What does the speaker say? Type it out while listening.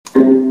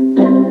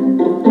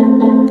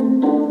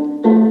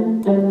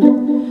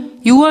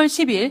6월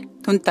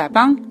 10일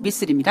돈다방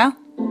미쓰리입니다.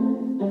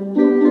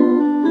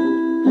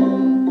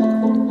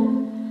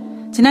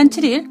 지난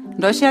 7일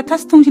러시아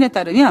타스 통신에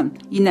따르면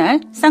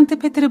이날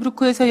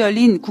상트페테르부르크에서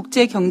열린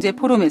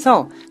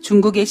국제경제포럼에서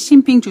중국의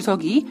시진핑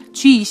주석이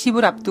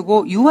G20을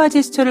앞두고 유화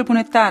제스처를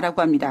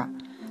보냈다라고 합니다.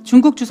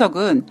 중국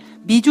주석은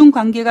미중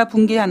관계가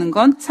붕괴하는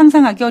건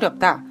상상하기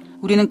어렵다.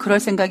 우리는 그럴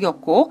생각이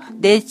없고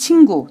내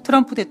친구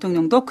트럼프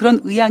대통령도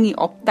그런 의향이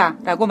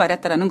없다라고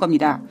말했다라는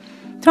겁니다.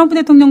 트럼프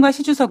대통령과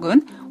시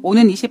주석은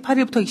오는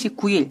 28일부터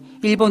 29일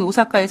일본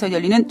오사카에서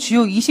열리는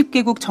주요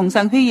 20개국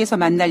정상회의에서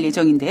만날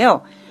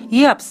예정인데요.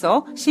 이에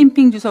앞서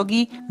시진핑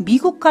주석이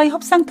미국과의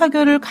협상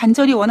타결을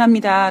간절히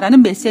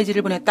원합니다라는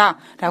메시지를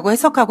보냈다라고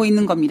해석하고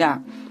있는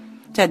겁니다.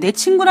 자, 내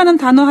친구라는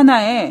단어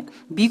하나에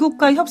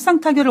미국과의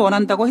협상 타결을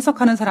원한다고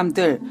해석하는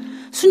사람들,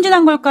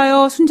 순진한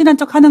걸까요? 순진한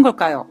척 하는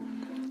걸까요?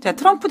 자,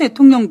 트럼프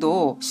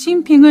대통령도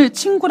시진핑을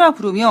친구라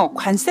부르며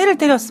관세를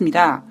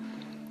때렸습니다.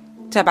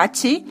 자,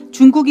 마치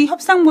중국이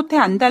협상 못해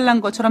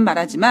안달난 것처럼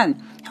말하지만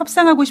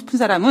협상하고 싶은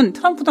사람은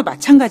트럼프도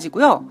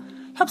마찬가지고요.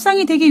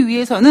 협상이 되기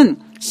위해서는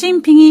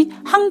시진핑이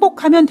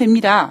항복하면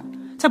됩니다.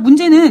 자,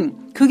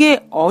 문제는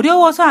그게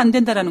어려워서 안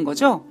된다라는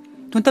거죠.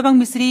 돈다방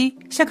미쓰리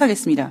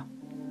시작하겠습니다.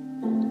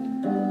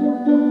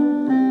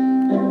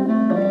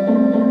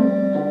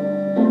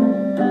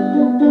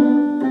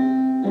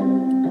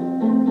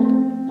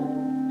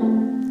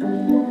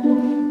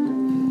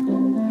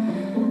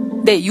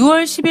 네,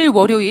 6월 10일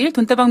월요일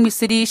돈다방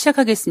미쓰리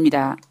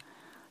시작하겠습니다.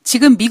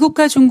 지금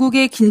미국과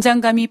중국의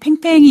긴장감이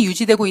팽팽히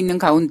유지되고 있는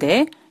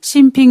가운데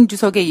시진핑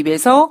주석의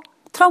입에서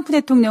트럼프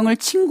대통령을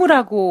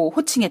친구라고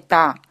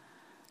호칭했다.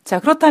 자,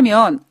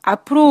 그렇다면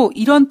앞으로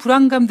이런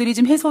불안감들이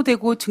좀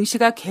해소되고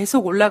증시가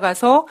계속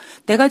올라가서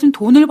내가 좀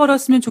돈을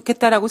벌었으면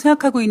좋겠다라고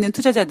생각하고 있는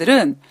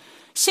투자자들은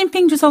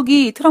시진핑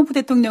주석이 트럼프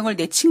대통령을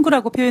내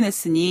친구라고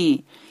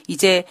표현했으니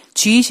이제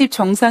G20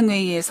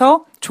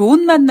 정상회의에서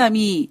좋은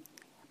만남이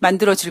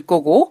만들어질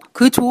거고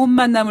그 좋은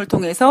만남을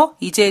통해서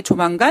이제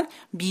조만간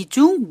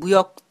미중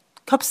무역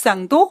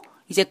협상도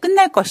이제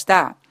끝날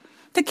것이다.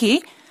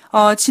 특히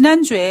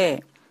지난주에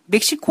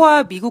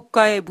멕시코와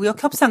미국과의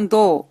무역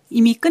협상도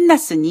이미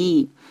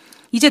끝났으니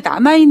이제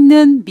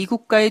남아있는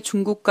미국과의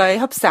중국과의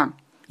협상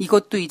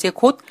이것도 이제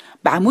곧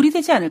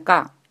마무리되지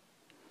않을까.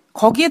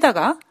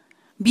 거기에다가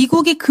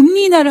미국이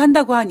금리 인하를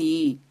한다고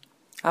하니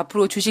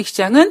앞으로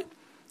주식시장은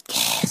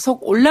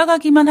계속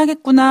올라가기만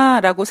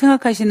하겠구나라고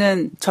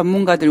생각하시는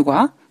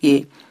전문가들과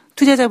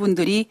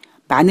투자자분들이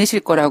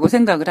많으실 거라고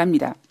생각을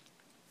합니다.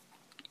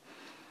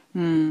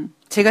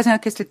 제가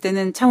생각했을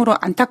때는 참으로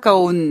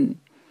안타까운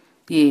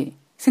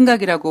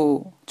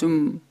생각이라고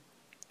좀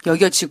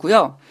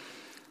여겨지고요.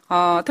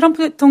 트럼프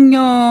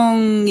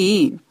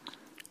대통령이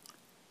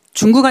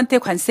중국한테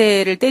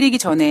관세를 때리기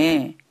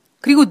전에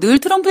그리고 늘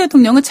트럼프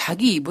대통령은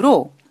자기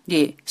입으로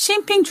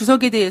시진핑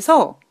주석에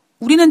대해서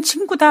우리는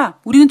친구다.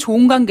 우리는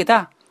좋은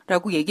관계다.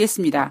 라고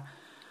얘기했습니다.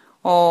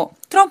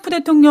 트럼프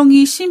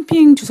대통령이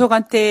시진핑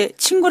주석한테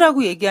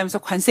친구라고 얘기하면서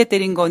관세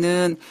때린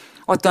거는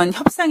어떤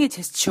협상의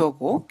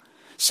제스처고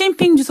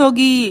시진핑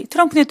주석이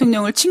트럼프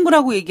대통령을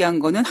친구라고 얘기한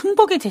거는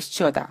항복의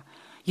제스처다.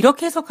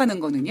 이렇게 해석하는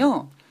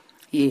거는요.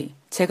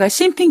 제가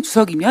시진핑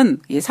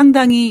주석이면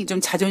상당히 좀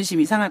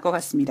자존심이 상할 것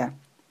같습니다.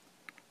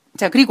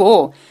 자,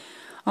 그리고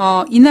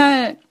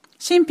이날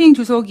시진핑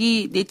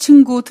주석이 내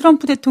친구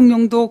트럼프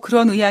대통령도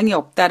그런 의향이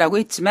없다라고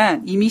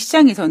했지만 이미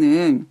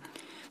시장에서는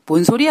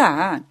뭔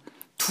소리야.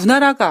 두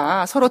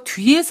나라가 서로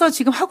뒤에서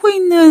지금 하고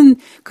있는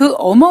그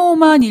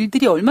어마어마한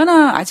일들이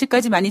얼마나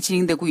아직까지 많이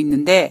진행되고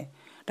있는데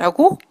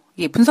라고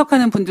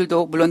분석하는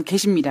분들도 물론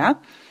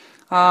계십니다.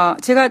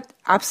 제가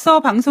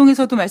앞서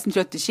방송에서도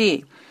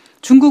말씀드렸듯이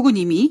중국은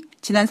이미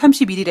지난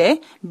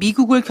 31일에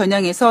미국을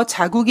겨냥해서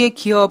자국의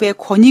기업의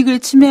권익을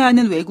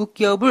침해하는 외국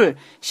기업을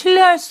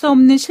신뢰할 수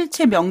없는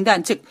실체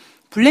명단, 즉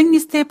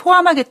블랙리스트에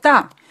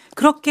포함하겠다.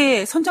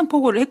 그렇게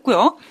선전포고를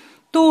했고요.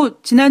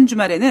 또 지난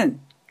주말에는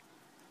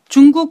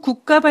중국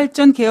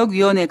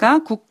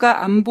국가발전개혁위원회가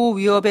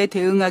국가안보위협에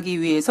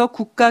대응하기 위해서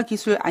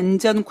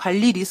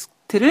국가기술안전관리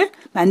리스트를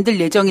만들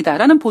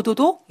예정이다라는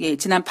보도도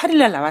지난 8일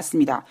날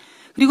나왔습니다.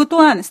 그리고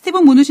또한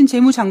스티븐 무누신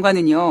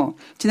재무장관은요.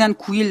 지난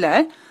 9일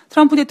날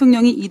트럼프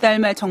대통령이 이달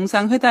말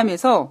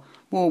정상회담에서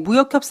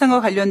무역 협상과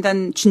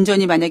관련된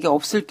진전이 만약에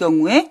없을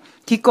경우에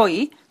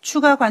기꺼이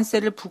추가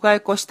관세를 부과할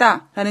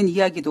것이다라는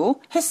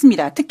이야기도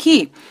했습니다.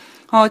 특히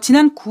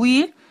지난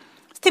 9일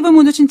스티븐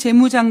무누신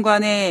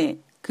재무장관의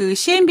그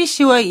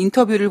CNBC와의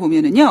인터뷰를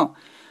보면은요.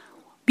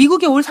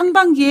 미국이 올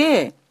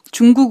상반기에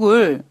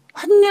중국을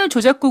환율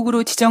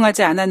조작국으로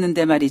지정하지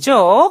않았는데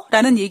말이죠.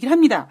 라는 얘기를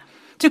합니다.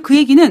 즉 그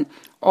얘기는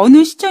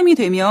어느 시점이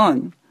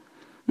되면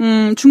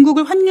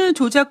중국을 환율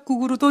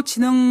조작국으로도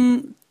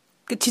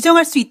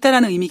지정할 수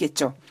있다라는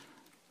의미겠죠.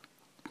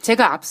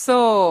 제가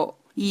앞서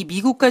이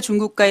미국과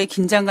중국과의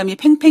긴장감이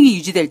팽팽히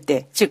유지될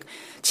때, 즉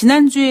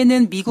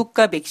지난주에는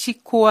미국과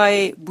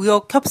멕시코와의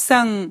무역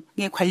협상에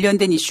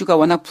관련된 이슈가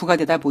워낙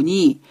부각되다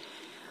보니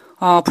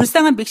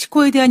불쌍한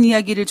멕시코에 대한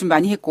이야기를 좀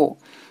많이 했고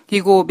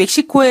그리고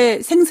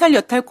멕시코의 생살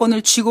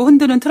여탈권을 쥐고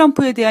흔드는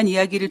트럼프에 대한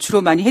이야기를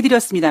주로 많이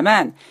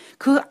해드렸습니다만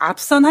그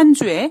앞선 한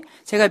주에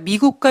제가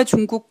미국과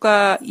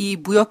중국과 이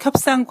무역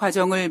협상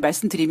과정을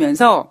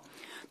말씀드리면서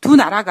두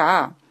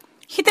나라가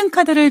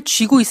히든카드를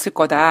쥐고 있을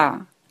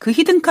거다. 그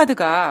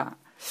히든카드가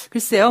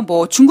글쎄요,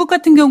 뭐 중국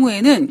같은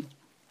경우에는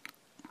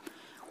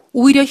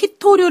오히려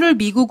히토류를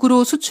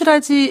미국으로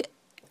수출하지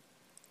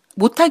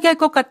못하게 할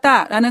것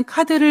같다라는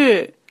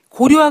카드를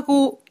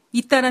고려하고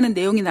있다라는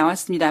내용이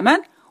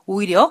나왔습니다만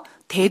오히려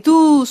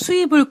대두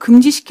수입을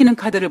금지시키는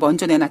카드를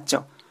먼저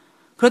내놨죠.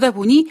 그러다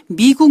보니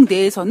미국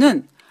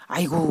내에서는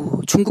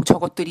아이고 중국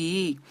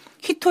저것들이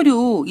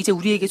히토류 이제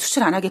우리에게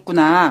수출 안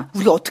하겠구나.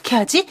 우리 어떻게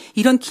하지?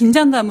 이런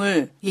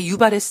긴장감을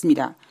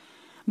유발했습니다.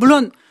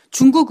 물론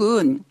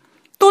중국은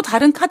또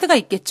다른 카드가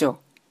있겠죠.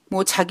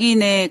 뭐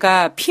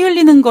자기네가 피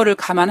흘리는 거를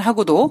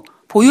감안하고도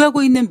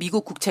보유하고 있는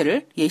미국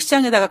국채를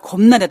시장에다가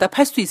겁나 내다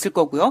팔 수 있을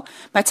거고요.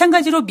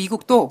 마찬가지로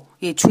미국도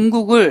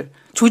중국을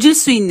조질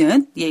수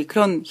있는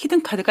그런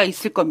히든 카드가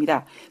있을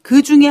겁니다.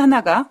 그 중에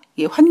하나가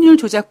환율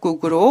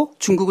조작국으로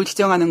중국을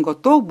지정하는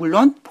것도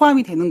물론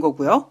포함이 되는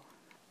거고요.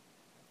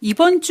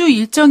 이번 주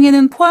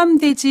일정에는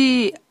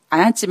포함되지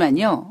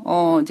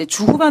않았지만요. 이제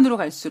주 후반으로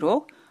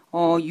갈수록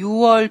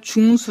 6월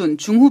중순,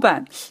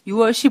 중후반,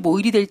 6월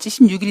 15일이 될지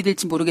 16일이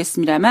될지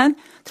모르겠습니다만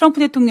트럼프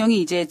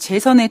대통령이 이제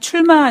재선에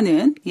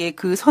출마하는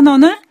그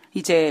선언을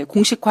이제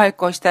공식화할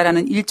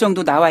것이다라는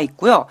일정도 나와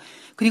있고요.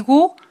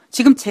 그리고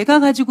지금 제가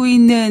가지고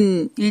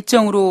있는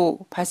일정으로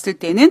봤을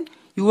때는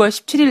 6월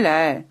 17일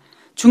날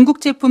중국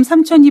제품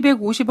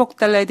 3,250억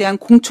달러에 대한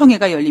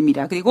공청회가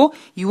열립니다. 그리고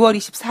 6월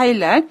 24일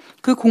날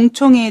그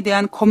공청회에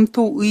대한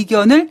검토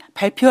의견을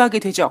발표하게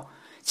되죠.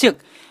 즉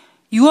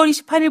 6월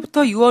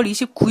 28일부터 6월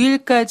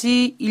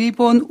 29일까지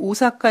일본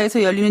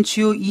오사카에서 열리는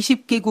주요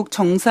 20개국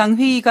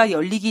정상회의가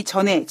열리기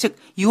전에, 즉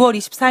 6월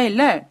 24일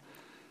날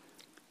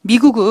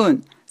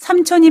미국은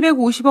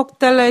 3,250억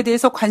달러에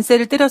대해서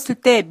관세를 때렸을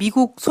때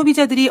미국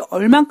소비자들이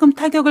얼만큼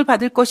타격을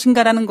받을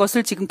것인가라는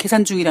것을 지금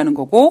계산 중이라는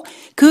거고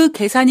그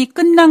계산이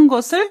끝난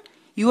것을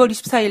 6월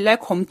 24일 날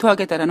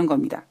검토하겠다라는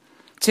겁니다.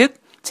 즉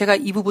제가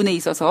이 부분에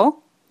있어서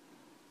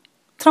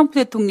트럼프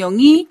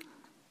대통령이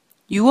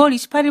 6월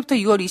 28일부터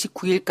 6월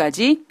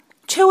 29일까지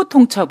최후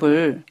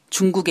통첩을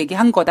중국에게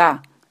한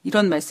거다.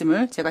 이런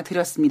말씀을 제가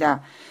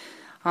드렸습니다.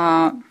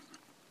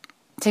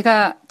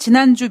 제가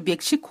지난주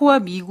멕시코와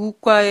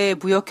미국과의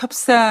무역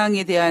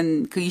협상에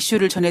대한 그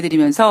이슈를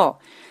전해드리면서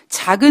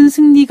작은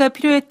승리가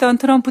필요했던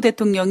트럼프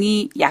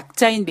대통령이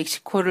약자인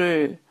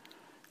멕시코를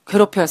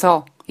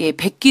괴롭혀서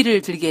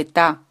백기를 들게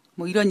했다.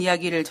 뭐 이런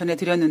이야기를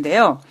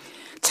전해드렸는데요.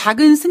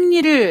 작은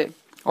승리를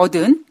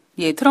얻은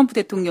트럼프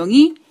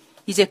대통령이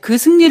이제 그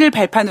승리를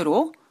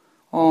발판으로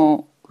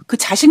그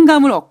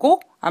자신감을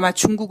얻고 아마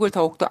중국을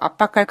더욱더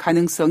압박할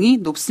가능성이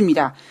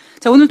높습니다.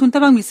 자, 오늘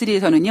돈다방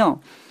미쓰리에서는요.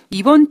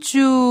 이번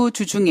주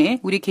주중에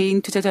우리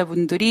개인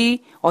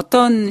투자자분들이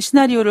어떤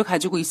시나리오를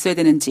가지고 있어야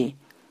되는지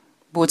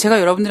뭐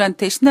제가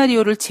여러분들한테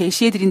시나리오를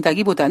제시해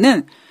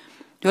드린다기보다는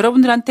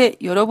여러분들한테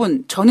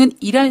저는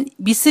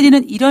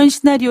미쓰리는 이런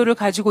시나리오를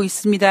가지고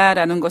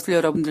있습니다라는 것을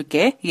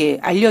여러분들께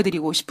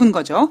알려드리고 싶은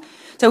거죠.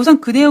 자, 우선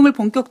그 내용을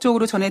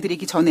본격적으로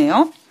전해드리기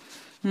전에요.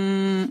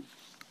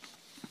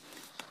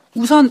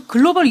 우선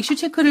글로벌 이슈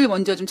체크를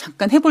먼저 좀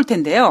잠깐 해볼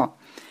텐데요.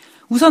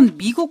 우선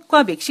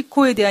미국과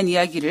멕시코에 대한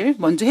이야기를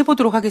먼저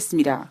해보도록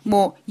하겠습니다.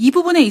 뭐 이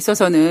부분에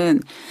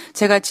있어서는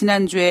제가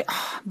지난주에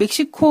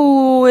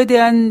멕시코에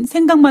대한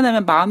생각만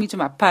하면 마음이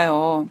좀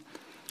아파요.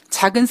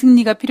 작은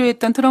승리가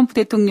필요했던 트럼프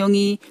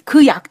대통령이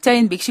그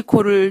약자인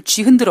멕시코를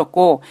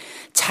쥐흔들었고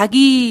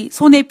자기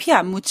손에 피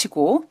안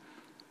묻히고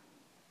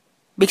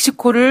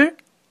멕시코를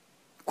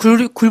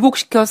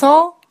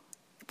굴복시켜서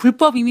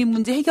불법 이민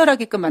문제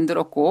해결하게끔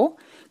만들었고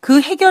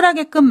그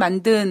해결하게끔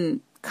만든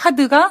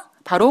카드가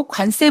바로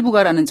관세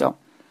부과라는 점.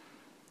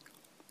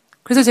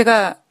 그래서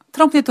제가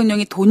트럼프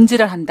대통령이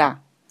돈지랄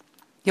한다.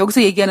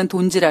 여기서 얘기하는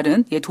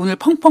돈지랄은 돈을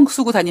펑펑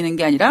쓰고 다니는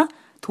게 아니라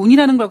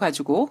돈이라는 걸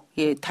가지고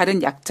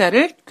다른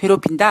약자를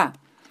괴롭힌다.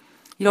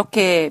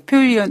 이렇게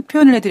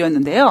표현을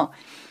해드렸는데요.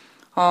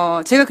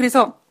 제가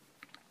그래서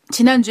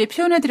지난주에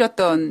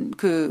표현해드렸던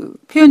그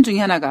표현 중에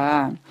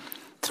하나가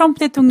트럼프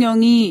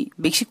대통령이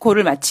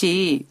멕시코를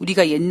마치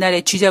우리가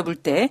옛날에 쥐 잡을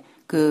때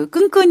그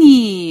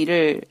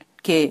끈끈이를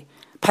이렇게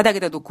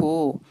바닥에다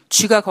놓고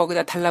쥐가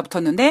거기다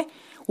달라붙었는데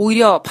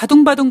오히려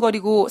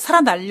바둥바둥거리고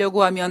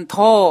살아나려고 하면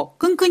더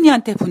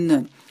끈끈이한테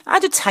붙는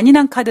아주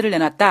잔인한 카드를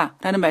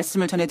내놨다라는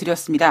말씀을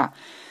전해드렸습니다.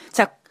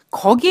 자,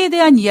 거기에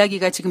대한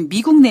이야기가 지금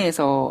미국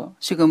내에서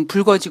지금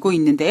불거지고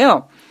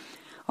있는데요.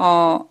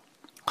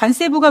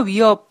 관세부가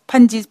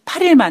위협한 지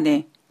 8일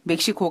만에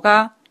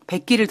멕시코가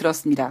백기를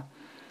들었습니다.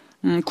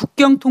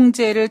 국경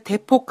통제를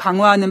대폭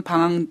강화하는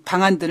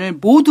방안들을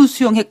모두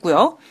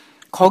수용했고요.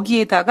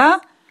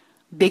 거기에다가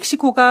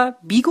멕시코가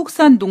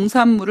미국산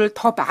농산물을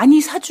더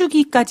많이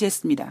사주기까지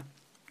했습니다.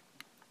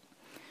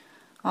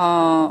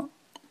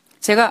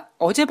 제가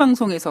어제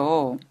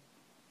방송에서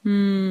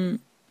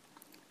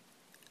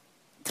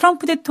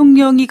트럼프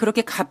대통령이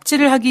그렇게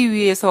갑질을 하기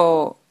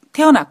위해서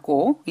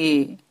태어났고,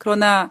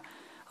 그러나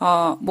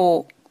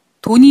뭐,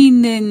 돈이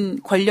있는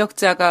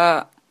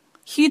권력자가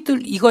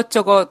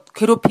이것저것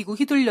괴롭히고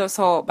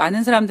휘둘려서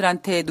많은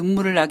사람들한테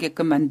눈물을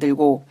나게끔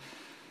만들고,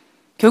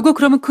 결국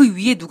그러면 그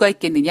위에 누가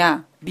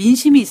있겠느냐?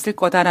 민심이 있을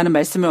거다라는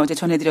말씀을 어제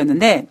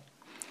전해드렸는데,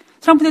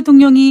 트럼프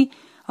대통령이,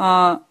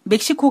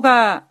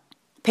 멕시코가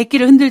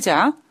백기를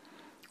흔들자,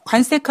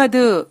 관세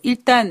카드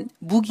일단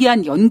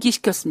무기한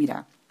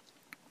연기시켰습니다.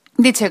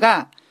 근데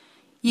제가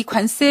이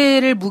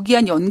관세를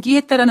무기한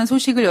연기했다라는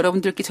소식을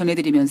여러분들께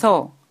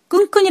전해드리면서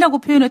끈끈이라고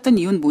표현했던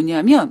이유는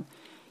뭐냐면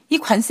이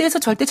관세에서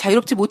절대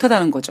자유롭지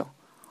못하다는 거죠.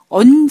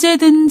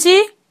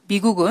 언제든지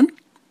미국은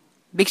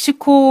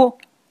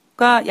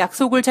멕시코가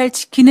약속을 잘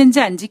지키는지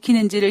안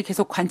지키는지를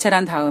계속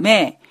관찰한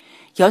다음에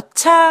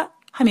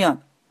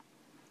여차하면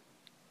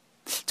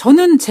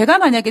저는 제가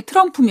만약에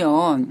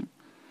트럼프면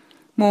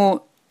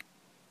뭐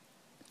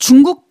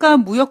중국과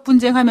무역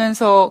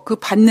분쟁하면서 그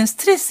받는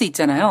스트레스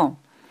있잖아요.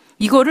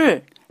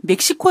 이거를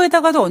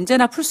멕시코에다가도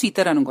언제나 풀 수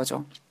있다라는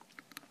거죠.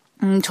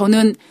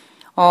 저는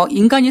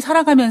인간이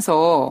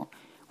살아가면서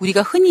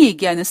우리가 흔히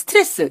얘기하는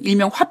스트레스,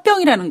 일명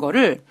화병이라는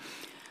거를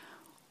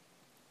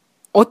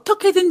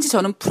어떻게든지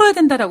저는 풀어야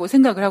된다라고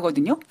생각을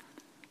하거든요.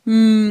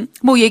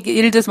 뭐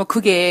예를 들어서 뭐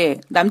그게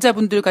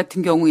남자분들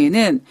같은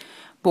경우에는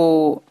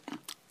뭐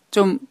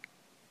좀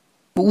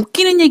뭐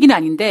웃기는 얘기는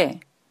아닌데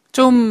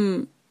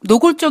좀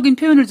노골적인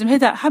표현을 좀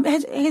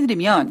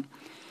해드리면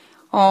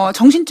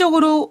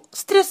정신적으로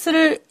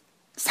스트레스를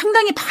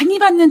상당히 많이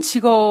받는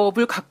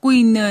직업을 갖고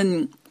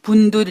있는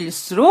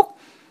분들일수록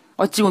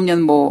어찌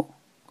보면 뭐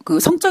그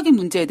성적인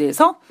문제에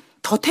대해서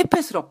더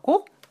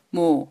퇴폐스럽고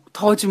뭐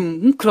더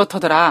좀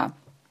그렇더라.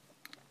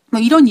 뭐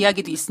이런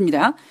이야기도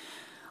있습니다.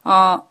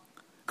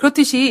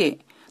 그렇듯이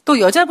또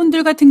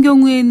여자분들 같은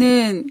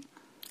경우에는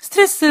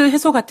스트레스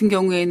해소 같은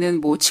경우에는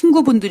뭐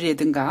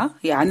친구분들이라든가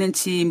아는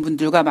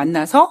지인분들과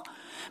만나서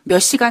몇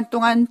시간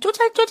동안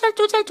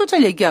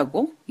쪼잘쪼잘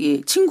얘기하고,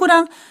 예,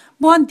 친구랑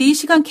뭐 한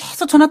 4시간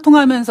계속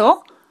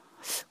전화통화하면서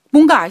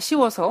뭔가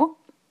아쉬워서,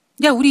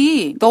 야,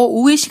 너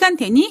오후에 시간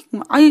되니?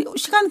 아니,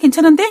 시간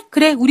괜찮은데?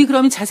 그래, 우리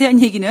그러면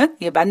자세한 얘기는,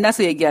 예,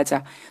 만나서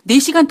얘기하자.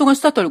 4시간 동안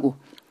수다 떨고,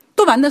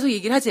 또 만나서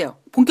얘기를 하재요.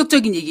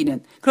 본격적인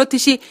얘기는.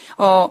 그렇듯이,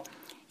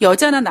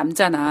 여자나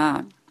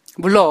남자나,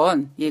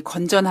 물론, 예,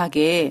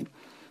 건전하게,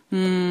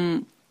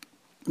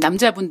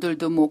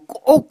 남자분들도 뭐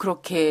꼭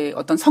그렇게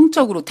어떤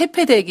성적으로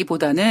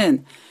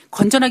퇴폐되기보다는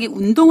건전하게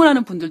운동을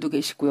하는 분들도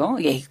계시고요.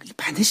 예,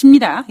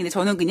 많으십니다. 근데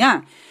저는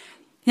그냥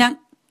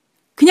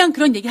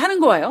그런 얘기 하는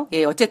거예요.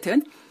 예,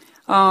 어쨌든.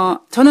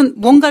 저는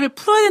뭔가를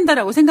풀어야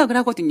된다라고 생각을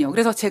하거든요.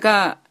 그래서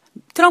제가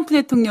트럼프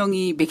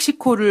대통령이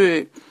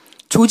멕시코를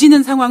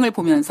조지는 상황을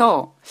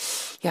보면서,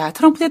 야,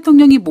 트럼프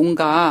대통령이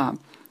뭔가,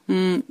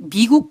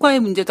 미국과의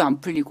문제도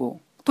안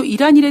풀리고, 또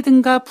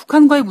이란이라든가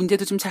북한과의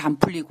문제도 좀 잘 안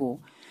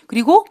풀리고,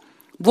 그리고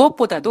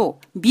무엇보다도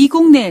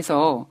미국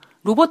내에서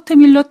로버트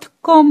밀러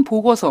특검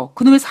보고서,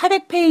 그놈의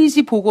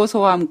 400페이지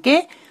보고서와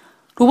함께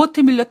로버트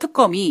밀러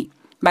특검이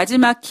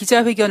마지막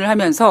기자회견을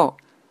하면서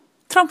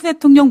트럼프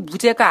대통령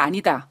무죄가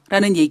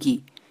아니다라는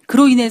얘기,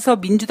 그로 인해서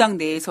민주당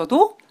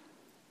내에서도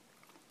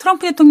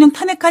트럼프 대통령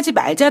탄핵하지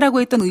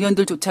말자라고 했던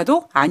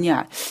의원들조차도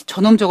아니야,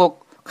 저놈 저거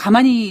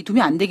가만히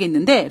두면 안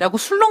되겠는데 라고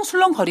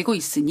술렁술렁 거리고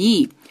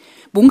있으니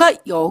뭔가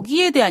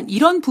여기에 대한,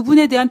 이런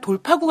부분에 대한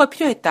돌파구가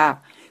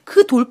필요했다.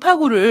 그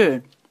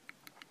돌파구를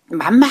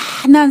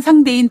만만한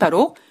상대인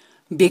바로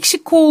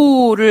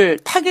멕시코를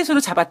타겟으로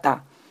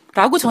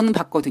잡았다라고 저는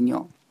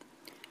봤거든요.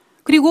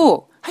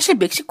 그리고 사실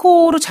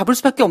멕시코로 잡을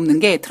수밖에 없는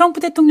게 트럼프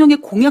대통령의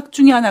공약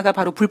중에 하나가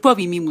바로 불법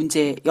이민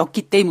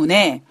문제였기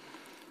때문에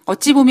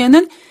어찌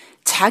보면은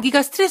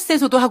자기가 스트레스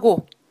해소도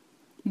하고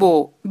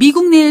뭐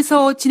미국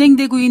내에서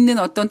진행되고 있는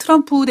어떤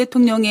트럼프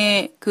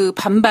대통령의 그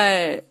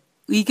반발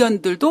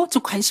의견들도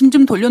좀 관심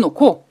좀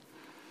돌려놓고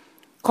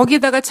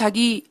거기에다가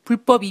자기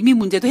불법 이민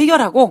문제도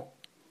해결하고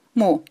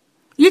뭐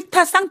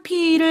일타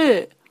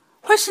쌍피를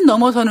훨씬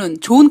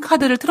넘어서는 좋은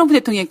카드를 트럼프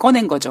대통령이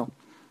꺼낸 거죠.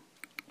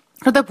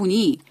 그러다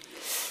보니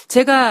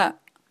제가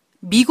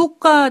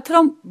미국과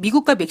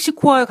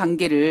멕시코와의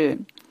관계를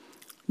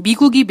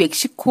미국이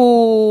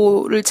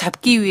멕시코를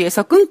잡기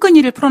위해서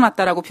끈끈이를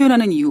풀어놨다라고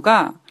표현하는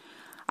이유가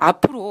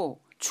앞으로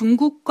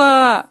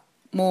중국과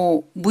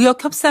뭐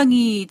무역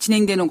협상이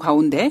진행되는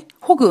가운데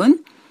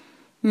혹은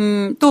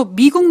또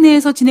미국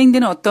내에서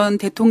진행되는 어떤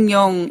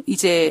대통령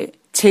이제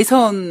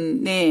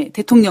재선의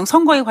대통령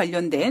선거에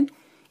관련된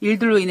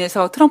일들로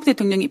인해서 트럼프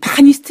대통령이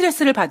많이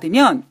스트레스를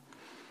받으면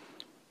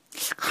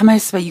가만히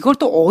있어봐, 이걸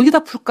또 어디다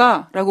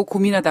풀까라고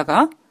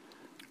고민하다가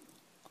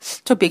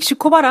저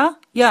멕시코 봐라,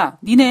 야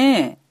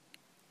니네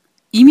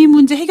이민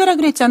문제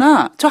해결하기로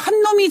했잖아, 저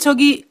한 놈이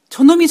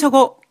저놈이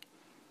저거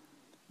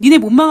니네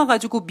못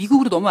막아가지고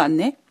미국으로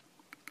넘어왔네.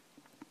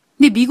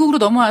 근데 미국으로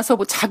넘어와서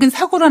뭐 작은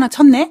사고를 하나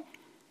쳤네.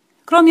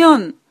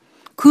 그러면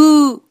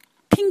그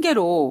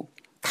핑계로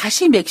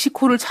다시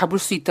멕시코를 잡을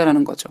수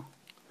있다라는 거죠.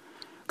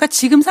 그러니까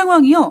지금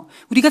상황이요,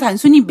 우리가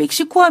단순히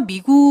멕시코와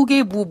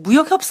미국의 뭐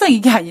무역 협상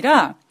이게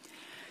아니라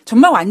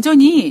정말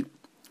완전히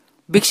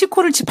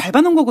멕시코를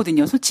밟아놓은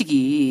거거든요,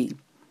 솔직히.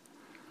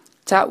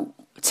 자,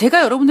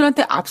 제가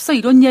여러분들한테 앞서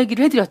이런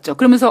이야기를 해드렸죠.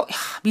 그러면서 야,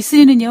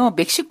 미쓰리는요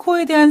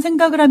멕시코에 대한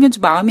생각을 하면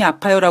좀 마음이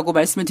아파요라고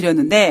말씀을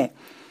드렸는데,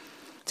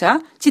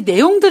 자, 지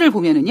내용들을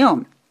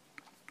보면은요,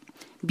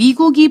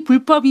 미국이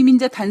불법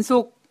이민자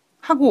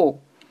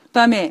단속하고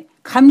그다음에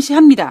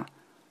감시합니다.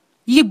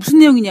 이게 무슨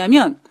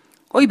내용이냐면,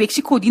 어이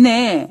멕시코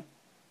니네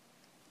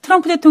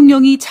트럼프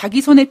대통령이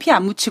자기 손에 피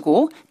안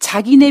묻히고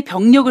자기네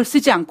병력을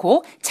쓰지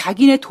않고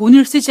자기네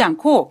돈을 쓰지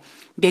않고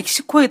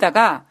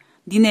멕시코에다가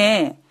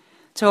니네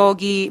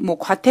저기 뭐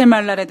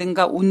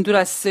과테말라라든가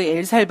온두라스,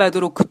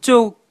 엘살바도르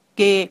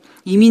그쪽의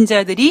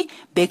이민자들이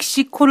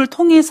멕시코를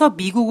통해서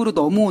미국으로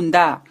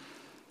넘어온다.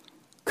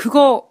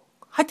 그거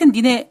하여튼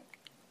니네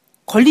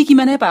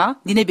걸리기만 해봐.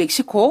 니네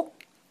멕시코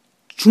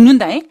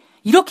죽는다.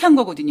 이렇게 한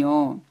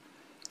거거든요.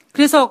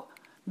 그래서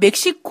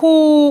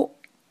멕시코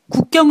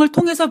국경을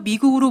통해서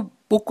미국으로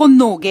못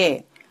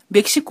건너오게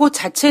멕시코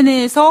자체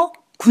내에서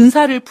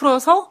군사를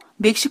풀어서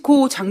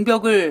멕시코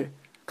장벽을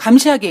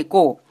감시하게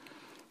했고,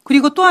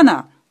 그리고 또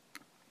하나,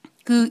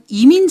 그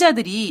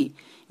이민자들이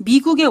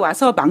미국에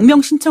와서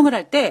망명 신청을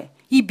할 때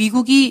이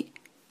미국이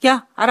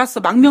야,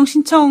 알았어. 망명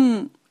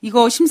신청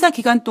이거 심사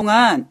기간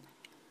동안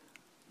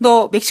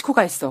너 멕시코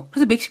가 있어.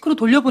 그래서 멕시코로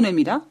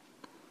돌려보냅니다.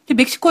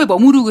 멕시코에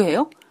머무르고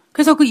해요.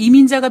 그래서 그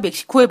이민자가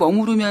멕시코에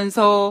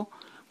머무르면서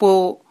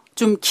뭐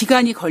좀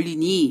기간이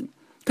걸리니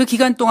그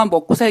기간 동안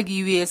먹고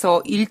살기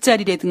위해서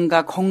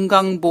일자리라든가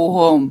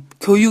건강보험,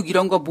 교육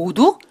이런 거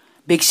모두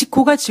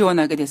멕시코가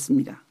지원하게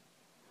됐습니다.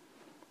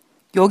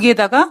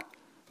 여기에다가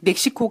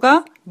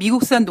멕시코가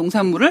미국산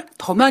농산물을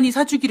더 많이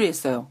사주기로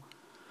했어요.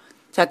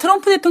 자,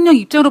 트럼프 대통령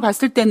입장으로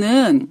봤을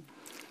때는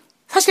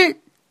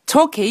사실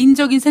저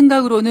개인적인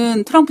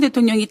생각으로는 트럼프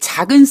대통령이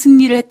작은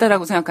승리를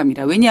했다라고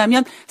생각합니다.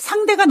 왜냐하면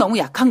상대가 너무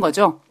약한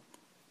거죠.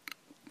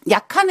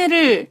 약한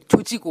애를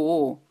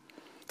조지고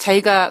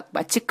자기가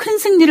마치 큰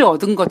승리를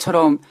얻은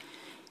것처럼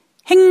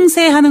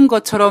행세하는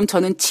것처럼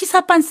저는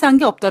치사빤스한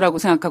게 없다라고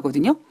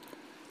생각하거든요.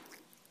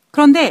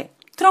 그런데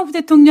트럼프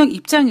대통령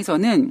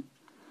입장에서는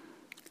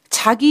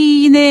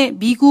자기네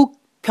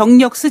미국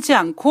병력 쓰지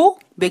않고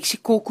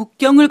멕시코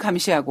국경을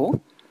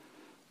감시하고,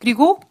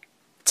 그리고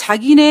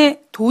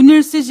자기네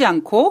돈을 쓰지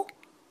않고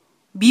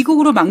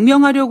미국으로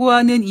망명하려고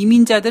하는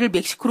이민자들을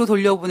멕시코로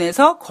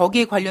돌려보내서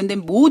거기에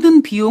관련된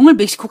모든 비용을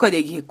멕시코가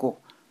내게 했고,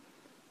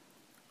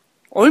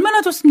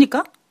 얼마나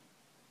좋습니까?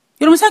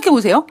 여러분 생각해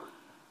보세요.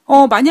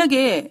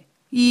 만약에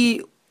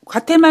이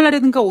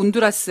과테말라라든가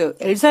온두라스,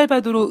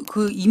 엘살바도르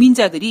그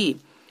이민자들이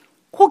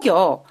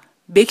혹여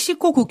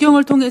멕시코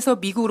국경을 통해서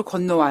미국으로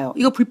건너와요.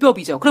 이거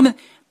불법이죠. 그러면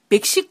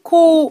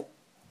멕시코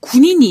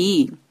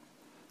군인이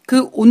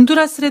그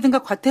온두라스라든가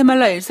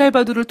과테말라,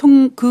 엘살바도르를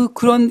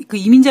그런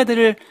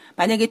이민자들을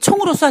만약에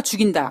총으로 쏴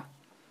죽인다.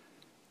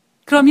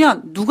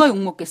 그러면 누가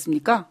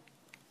욕먹겠습니까?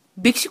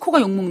 멕시코가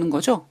욕먹는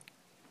거죠.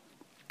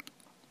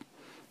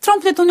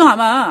 트럼프 대통령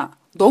아마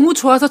너무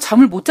좋아서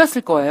잠을 못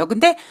잤을 거예요.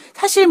 근데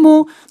사실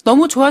뭐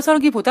너무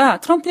좋아서라기보다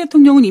트럼프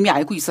대통령은 이미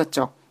알고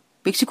있었죠.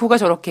 멕시코가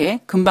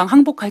저렇게 금방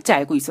항복할지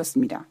알고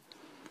있었습니다.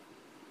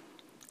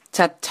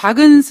 자,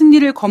 작은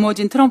승리를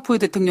거머쥔 트럼프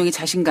대통령의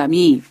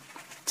자신감이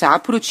자,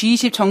 앞으로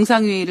G20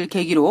 정상회의를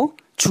계기로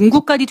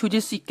중국까지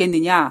조질 수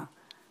있겠느냐?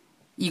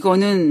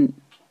 이거는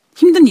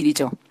힘든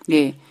일이죠.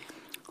 네.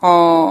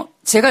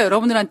 제가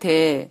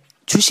여러분들한테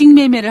주식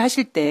매매를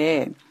하실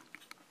때,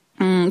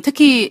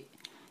 특히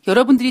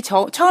여러분들이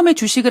처음에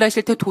주식을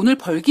하실 때 돈을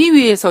벌기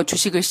위해서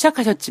주식을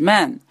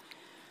시작하셨지만,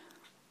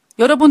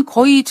 여러분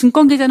거의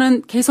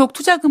증권계좌는 계속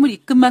투자금을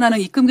입금만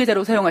하는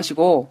입금계좌로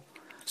사용하시고,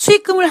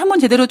 수익금을 한번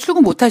제대로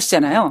출금 못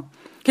하시잖아요.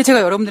 그래서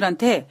제가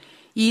여러분들한테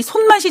이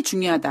손맛이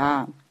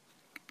중요하다.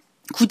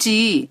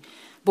 굳이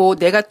뭐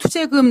내가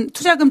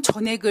투자금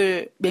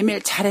전액을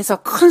매매를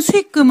잘해서 큰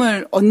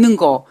수익금을 얻는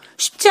거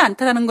쉽지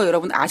않다라는 거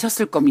여러분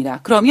아셨을 겁니다.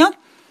 그러면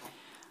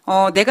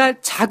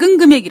내가 작은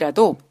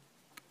금액이라도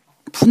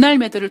분할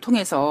매도를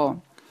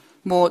통해서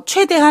뭐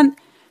최대한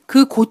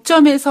그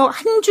고점에서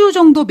한 주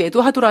정도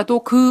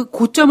매도하더라도 그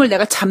고점을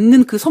내가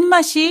잡는 그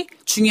손맛이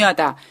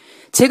중요하다.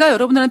 제가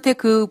여러분들한테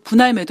그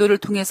분할 매도를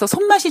통해서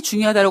손맛이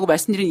중요하다라고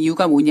말씀드린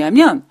이유가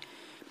뭐냐면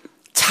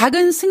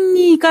작은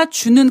승리가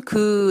주는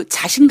그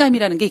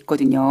자신감이라는 게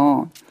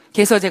있거든요.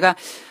 그래서 제가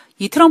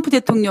이 트럼프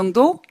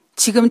대통령도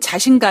지금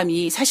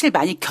자신감이 사실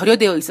많이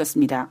결여되어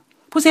있었습니다.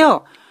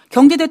 보세요.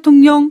 경제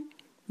대통령,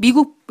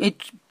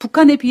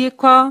 북한의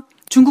비핵화,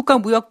 중국과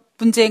무역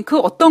분쟁 그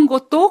어떤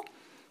것도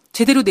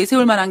제대로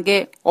내세울 만한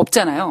게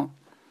없잖아요.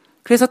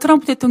 그래서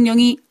트럼프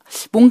대통령이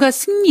뭔가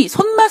승리,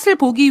 손맛을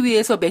보기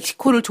위해서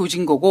멕시코를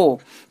조진 거고,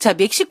 자,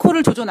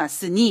 멕시코를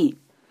조져놨으니,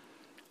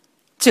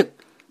 즉,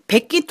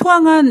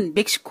 백기토항한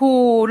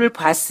멕시코를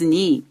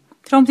봤으니,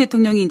 트럼프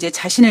대통령이 이제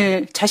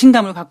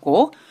자신감을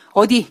갖고,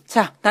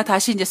 자, 나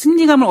다시 이제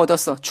승리감을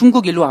얻었어.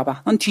 중국 일로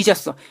와봐. 넌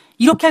뒤졌어.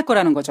 이렇게 할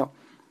거라는 거죠.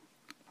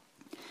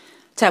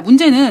 자,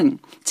 문제는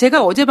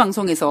제가 어제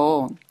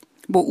방송에서,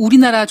 뭐,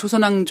 우리나라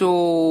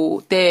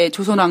조선왕조 때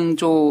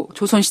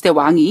조선시대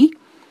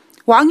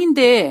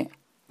왕인데,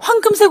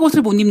 황금색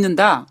옷을 못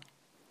입는다.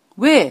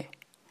 왜?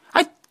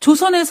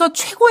 조선에서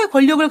최고의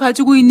권력을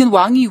가지고 있는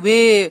왕이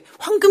왜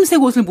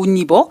황금색 옷을 못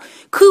입어?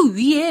 그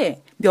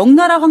위에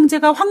명나라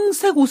황제가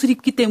황색 옷을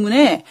입기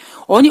때문에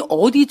아니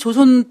어디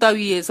조선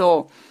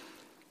따위에서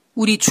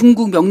우리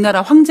중국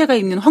명나라 황제가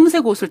입는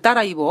황색 옷을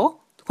따라 입어?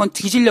 그건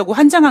뒤지려고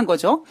환장한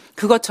거죠.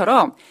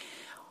 그것처럼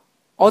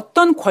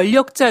어떤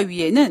권력자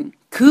위에는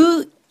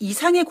그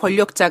이상의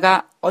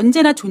권력자가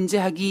언제나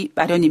존재하기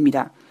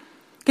마련입니다.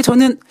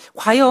 저는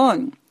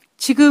과연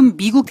지금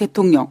미국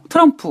대통령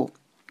트럼프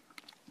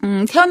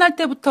태어날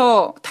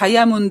때부터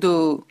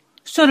다이아몬드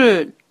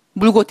수저를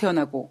물고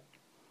태어나고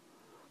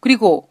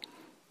그리고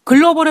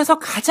글로벌에서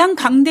가장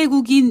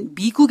강대국인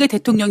미국의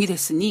대통령이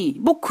됐으니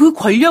뭐 그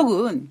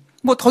권력은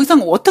뭐 더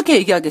이상 어떻게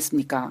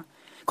얘기하겠습니까?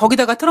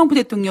 거기다가 트럼프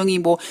대통령이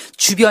뭐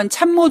주변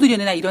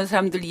참모들이나 이런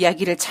사람들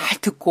이야기를 잘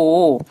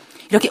듣고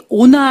이렇게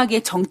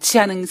온화하게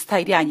정치하는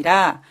스타일이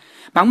아니라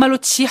막말로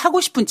지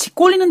하고 싶은 지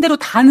꼴리는 대로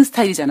다 하는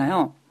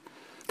스타일이잖아요.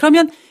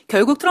 그러면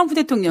결국 트럼프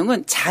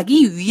대통령은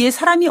자기 위에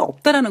사람이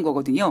없다라는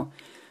거거든요.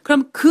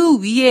 그럼 그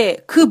위에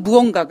그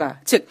무언가가,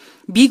 즉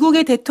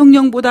미국의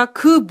대통령보다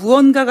그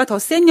무언가가 더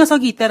센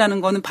녀석이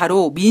있다라는 거는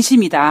바로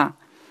민심이다.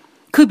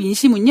 그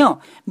민심은요,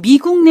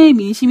 미국 내의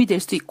민심이 될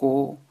수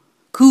있고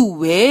그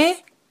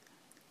외에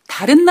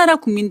다른 나라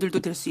국민들도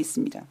될 수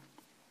있습니다.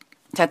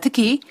 자,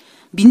 특히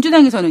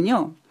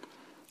민주당에서는요,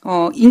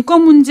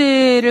 인권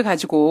문제를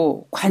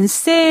가지고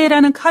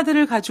관세라는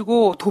카드를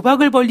가지고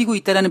도박을 벌이고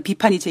있다라는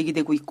비판이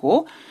제기되고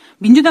있고,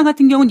 민주당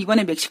같은 경우는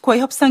이번에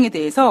멕시코와의 협상에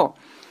대해서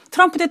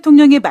트럼프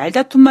대통령의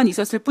말다툼만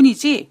있었을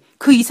뿐이지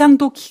그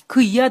이상도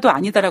그 이하도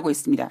아니다라고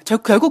했습니다.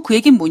 결국 그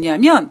얘기는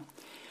뭐냐면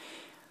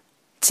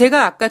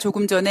제가 아까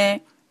조금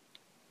전에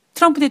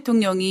트럼프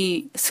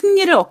대통령이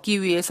승리를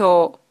얻기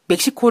위해서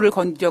멕시코를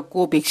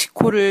건드렸고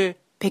멕시코를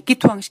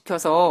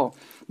백기투항시켜서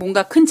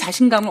뭔가 큰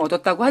자신감을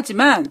얻었다고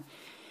하지만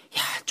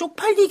야,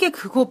 쪽팔리게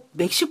그거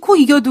멕시코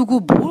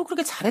이겨두고 뭘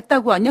그렇게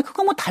잘했다고 하냐?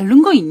 그거 뭐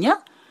다른 거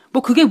있냐?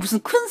 뭐 그게 무슨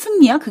큰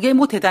승리야? 그게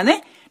뭐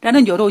대단해?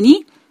 라는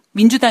여론이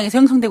민주당에서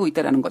형성되고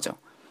있다는 거죠.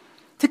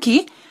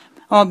 특히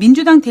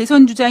민주당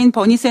대선 주자인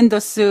버니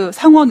샌더스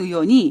상원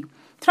의원이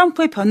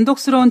트럼프의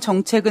변덕스러운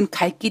정책은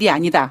갈 길이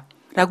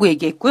아니다라고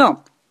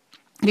얘기했고요.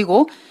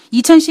 그리고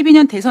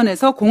 2012년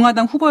대선에서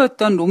공화당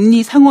후보였던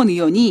롬니 상원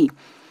의원이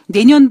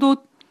내년도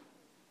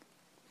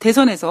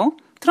대선에서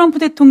트럼프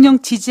대통령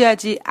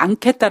지지하지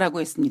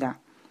않겠다라고 했습니다.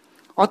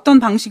 어떤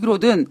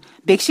방식으로든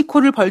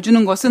멕시코를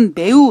벌주는 것은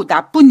매우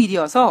나쁜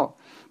일이어서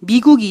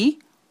미국이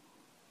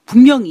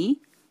분명히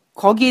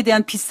거기에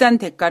대한 비싼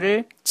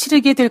대가를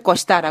치르게 될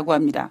것이다라고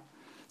합니다.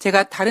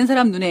 제가 다른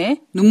사람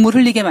눈에 눈물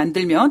흘리게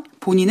만들면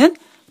본인은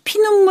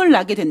피눈물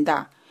나게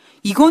된다.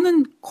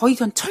 이거는 거의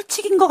전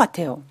철칙인 것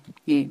같아요.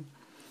 예.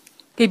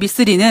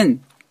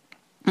 미쓰리는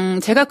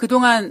제가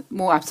그동안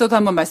뭐 앞서도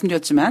한번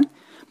말씀드렸지만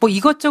뭐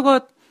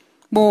이것저것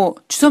뭐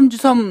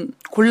주섬주섬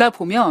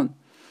골라보면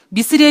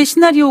미쓰리의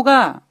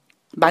시나리오가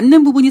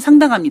맞는 부분이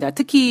상당합니다.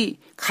 특히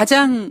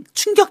가장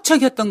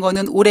충격적이었던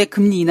거는 올해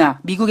금리 인하,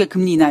 미국의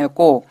금리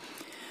인하였고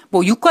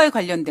뭐 유가에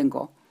관련된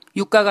거.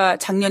 유가가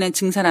작년엔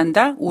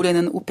증산한다.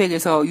 올해는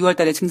오펙에서 6월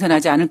달에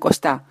증산하지 않을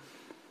것이다.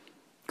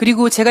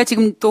 그리고 제가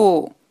지금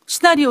또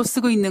시나리오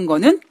쓰고 있는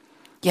거는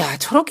야,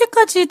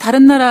 저렇게까지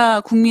다른 나라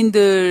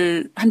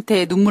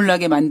국민들한테 눈물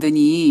나게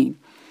만드니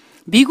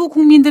미국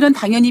국민들은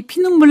당연히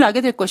피눈물 나게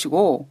될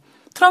것이고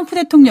트럼프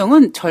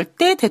대통령은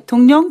절대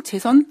대통령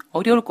재선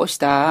어려울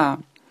것이다.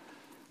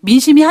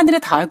 민심이 하늘에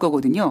닿을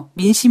거거든요.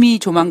 민심이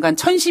조만간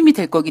천심이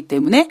될 거기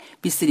때문에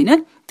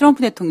미쓰리는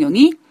트럼프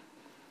대통령이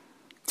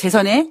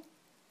재선에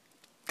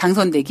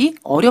당선되기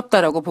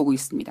어렵다라고 보고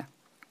있습니다.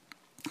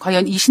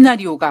 과연 이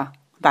시나리오가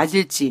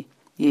맞을지,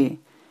 예.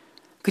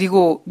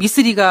 그리고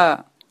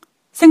미쓰리가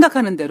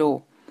생각하는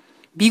대로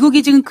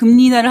미국이 지금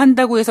금리 인하를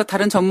한다고 해서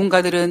다른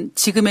전문가들은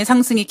지금의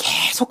상승이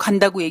계속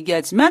간다고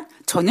얘기하지만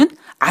저는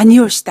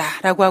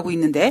아니올시다라고 하고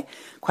있는데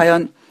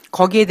과연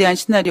거기에 대한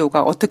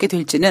시나리오가 어떻게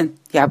될지는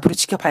앞으로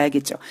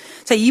지켜봐야겠죠.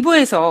 자,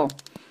 2부에서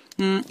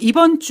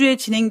이번 주에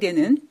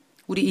진행되는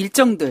우리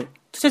일정들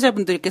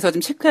투자자분들께서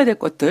좀 체크해야 될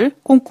것들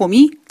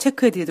꼼꼼히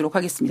체크해 드리도록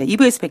하겠습니다.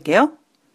 2부에서 뵐게요.